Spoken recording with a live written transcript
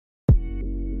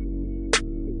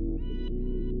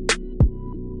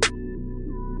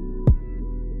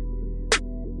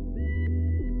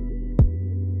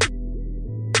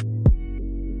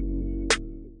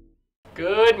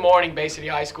Good morning, Bay City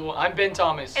High School. I'm Ben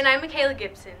Thomas. And I'm Michaela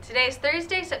Gibson. Today is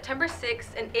Thursday, September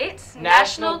 6th, and it's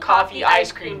National Coffee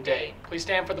Ice Cream Day. Please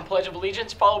stand for the Pledge of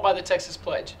Allegiance, followed by the Texas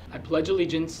Pledge. I pledge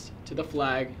allegiance to the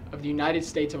flag of the United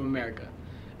States of America,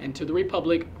 and to the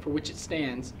republic for which it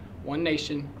stands, one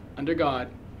nation, under God,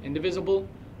 indivisible,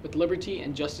 with liberty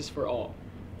and justice for all.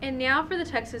 And now for the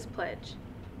Texas Pledge.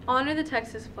 Honor the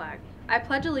Texas flag. I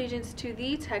pledge allegiance to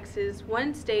thee, Texas,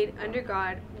 one state, under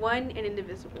God, one and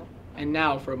indivisible. And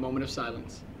now for a moment of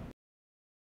silence.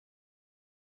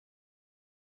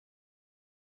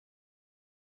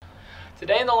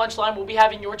 Today in the lunch line, we'll be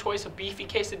having your choice of beefy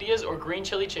quesadillas or green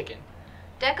chili chicken.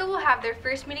 DECA will have their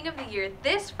first meeting of the year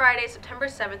this Friday, September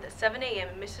 7th at 7 a.m.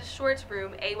 in Mrs. Short's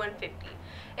room, A150.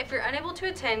 If you're unable to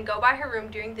attend, go by her room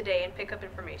during the day and pick up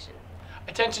information.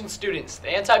 Attention students, the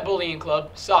Anti-Bullying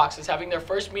Club, SOX, is having their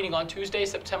first meeting on Tuesday,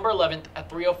 September 11th at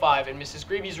 3:05 in Mrs.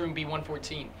 Greavy's room,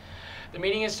 B114. The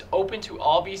meeting is open to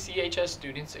all BCHS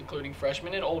students, including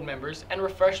freshmen and old members, and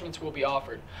refreshments will be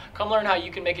offered. Come learn how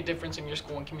you can make a difference in your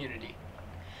school and community.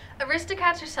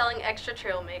 Aristocats are selling extra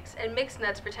trail mix and mixed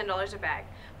nuts for $10 a bag.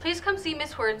 Please come see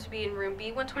Miss Hornsby in room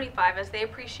B125 as they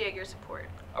appreciate your support.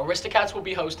 Aristocats will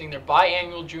be hosting their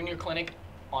biannual junior clinic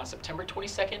on September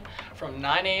 22nd from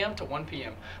 9 a.m. to 1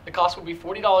 p.m. The cost will be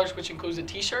 $40, which includes a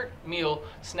t-shirt, meal,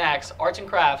 snacks, arts and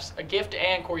crafts, a gift,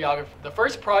 and choreography. The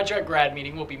first Project Grad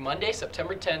meeting will be Monday,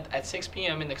 September 10th at 6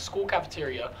 p.m. in the school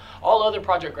cafeteria. All other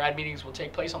Project Grad meetings will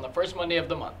take place on the first Monday of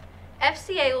the month.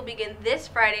 FCA will begin this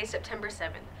Friday, September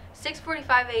 7th,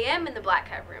 6:45 a.m. in the Black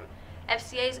Cat room.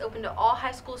 FCA is open to all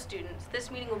high school students. This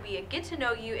meeting will be a get to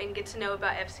know you and get to know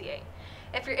about FCA.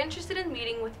 If you're interested in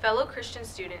meeting with fellow Christian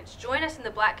students, join us in the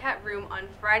Black Cat room on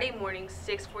Friday morning,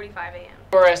 6:45 a.m.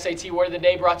 Our SAT Word of the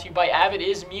Day, brought to you by Avid,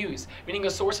 is Muse, meaning a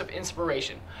source of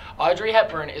inspiration. Audrey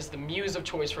Hepburn is the muse of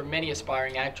choice for many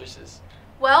aspiring actresses.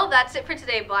 Well, that's it for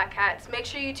today, Black Cats. Make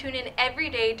sure you tune in every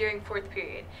day during 4th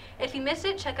period. If you miss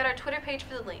it, check out our Twitter page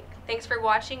for the link. Thanks for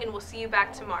watching, and we'll see you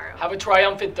back tomorrow. Have a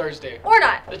triumphant Thursday. Or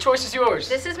not. The choice is yours.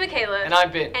 This is Michaela. And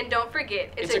I'm Ben. And don't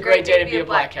forget, it's a great day to be a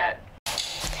Black Cat.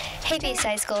 Hey Bay City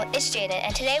High School, it's Janet,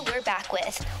 and today we're back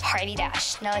with Harvey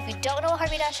Dash. Now, if you don't know what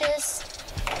Harvey Dash is,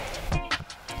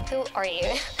 who are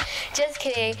you? Just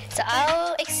kidding. So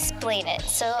I'll explain it.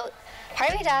 So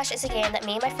Harvey Dash is a game that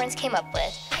me and my friends came up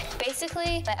with.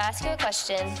 Basically, I ask you a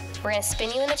question, we're gonna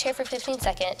spin you in the chair for 15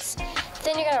 seconds,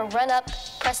 then you're gonna run up,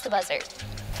 press the buzzer.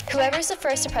 Whoever's the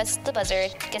first to press the buzzer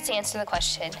gets to answer the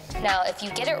question. Now, if you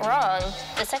get it wrong,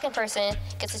 the second person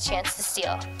gets a chance to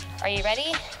steal. Are you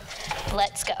ready?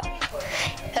 Let's go.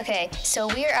 Okay, so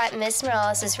we're at Miss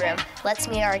Morales' room. Let's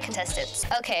meet our contestants.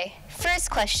 Okay, first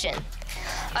question.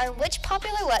 On which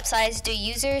popular websites do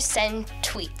users send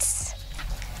tweets?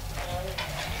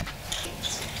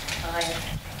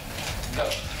 Go.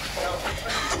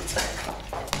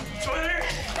 Twitter.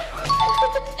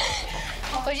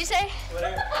 What'd you say?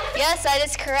 Twitter. Yes, that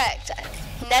is correct.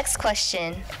 Next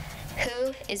question.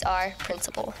 Who is our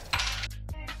principal?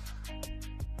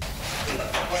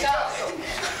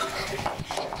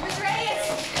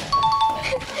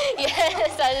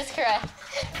 Yes, that is correct.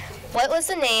 What was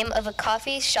the name of a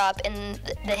coffee shop in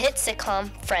the hit sitcom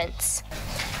Friends?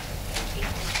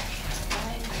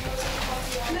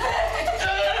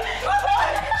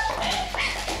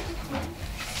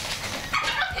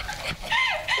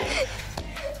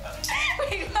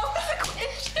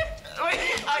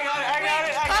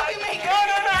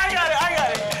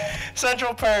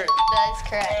 Central Perk. That is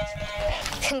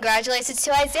correct. Congratulations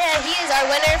to Isaiah. He is our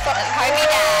winner for Harvey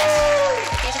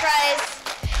Dash. Here's your prize.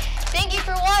 Thank you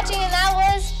for watching, and that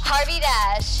was Harvey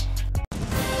Dash.